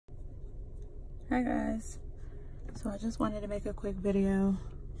Hi guys, so I just wanted to make a quick video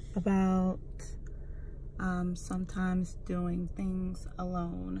about sometimes doing things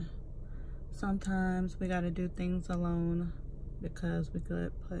alone. Sometimes we got to do things alone because we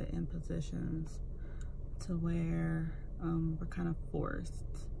get put in positions to where we're kind of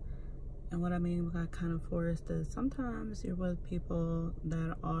forced. And what I mean by kind of forced is sometimes you're with people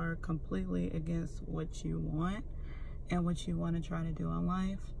that are completely against what you want and what you want to try to do in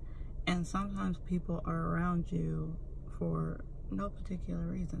life. And sometimes people are around you for no particular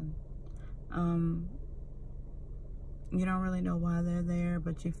reason. You don't really know why they're there,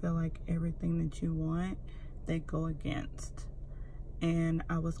 but you feel like everything that you want, they go against. And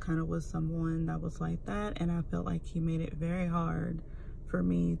I was kind of with someone that was like that, and I felt like he made it very hard for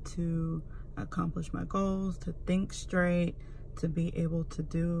me to accomplish my goals, to think straight, to be able to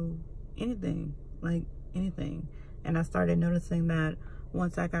do anything, like anything. And I started noticing that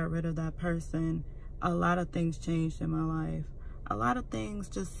once I got rid of that person, a lot of things changed in my life. A lot of things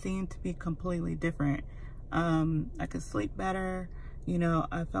just seemed to be completely different. I could sleep better. You know,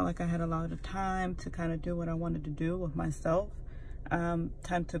 I felt like I had a lot of time to kind of do what I wanted to do with myself.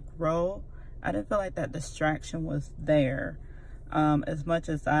 Time to grow. I didn't feel like that distraction was there. As much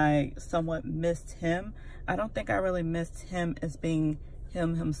as I somewhat missed him, I don't think I really missed him as being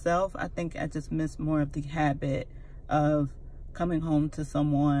him himself. I think I just missed more of the habit of coming home to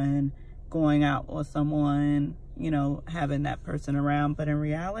someone, going out with someone, you know, having that person around. But in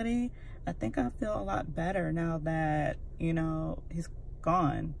reality, I think I feel a lot better now that, you know, he's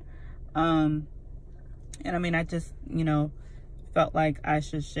gone. And I mean, I just, you know, felt like I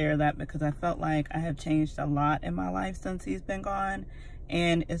should share that because I felt like I have changed a lot in my life since he's been gone,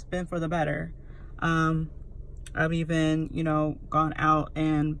 and it's been for the better. I've even, you know, gone out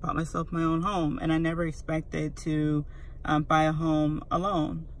and bought myself my own home, and I never expected to buy a home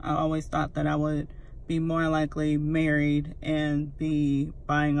alone. I always thought that I would be more likely married and be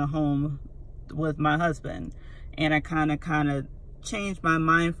buying a home with my husband. And I kind of changed my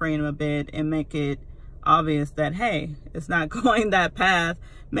mind frame a bit and make it obvious that, hey, it's not going that path.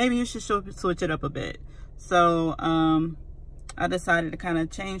 Maybe you should switch it up a bit. So I decided to kind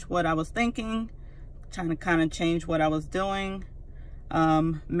of change what I was thinking, trying to kind of change what I was doing.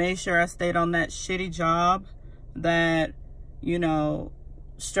 Made sure I stayed on that shitty job that, you know,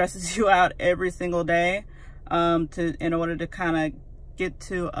 stresses you out every single day. In order to kind of get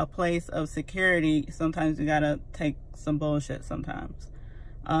to a place of security, sometimes you gotta take some bullshit sometimes.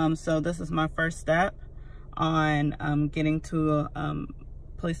 So this is my first step on getting to a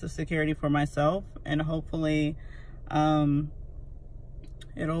place of security for myself, and hopefully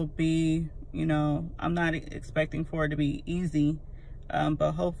it'll be, you know, I'm not expecting for it to be easy,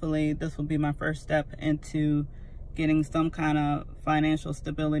 but hopefully this will be my first step into getting some kind of financial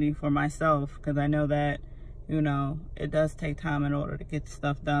stability for myself, because I know that, you know, it does take time in order to get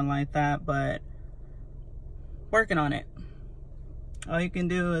stuff done like that, but working on it. All you can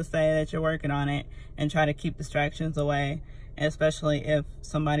do is say that you're working on it and try to keep distractions away, especially if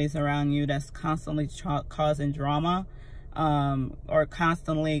somebody's around you that's constantly causing drama, or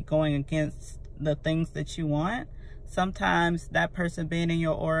constantly going against the things that you want. Sometimes that person being in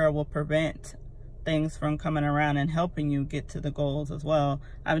your aura will prevent things from coming around and helping you get to the goals as well.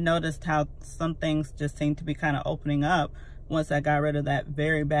 I've noticed how some things just seem to be kind of opening up once I got rid of that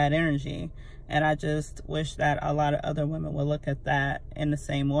very bad energy. And I just wish that a lot of other women would look at that in the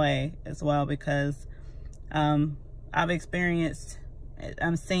same way as well, because I'm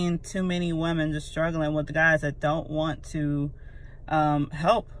seeing too many women just struggling with the guys that don't want to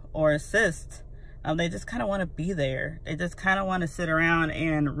help or assist. They just kind of want to be there. They just kind of want to sit around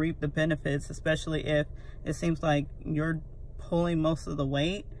and reap the benefits, especially if it seems like you're pulling most of the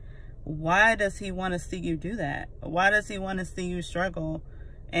weight. Why does he want to see you do that? Why does he want to see you struggle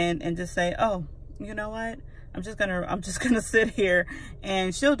and just say, oh, you know what? I'm just gonna sit here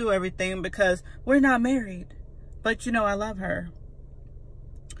and she'll do everything because we're not married. But you know, I love her.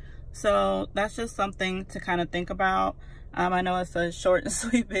 So that's just something to kind of think about. I know it's a short and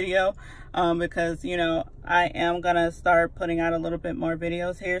sweet video because, you know, I am gonna start putting out a little bit more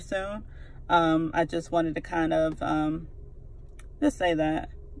videos here soon. I just wanted to kind of just say that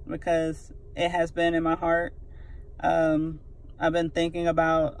because it has been in my heart. I've been thinking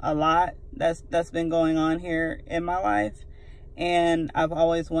about a lot that's been going on here in my life, and I've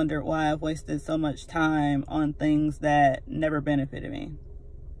always wondered why I've wasted so much time on things that never benefited me.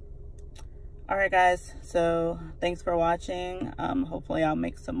 All right, guys, so thanks for watching. Hopefully I'll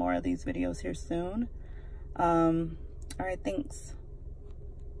make some more of these videos here soon. All right, thanks.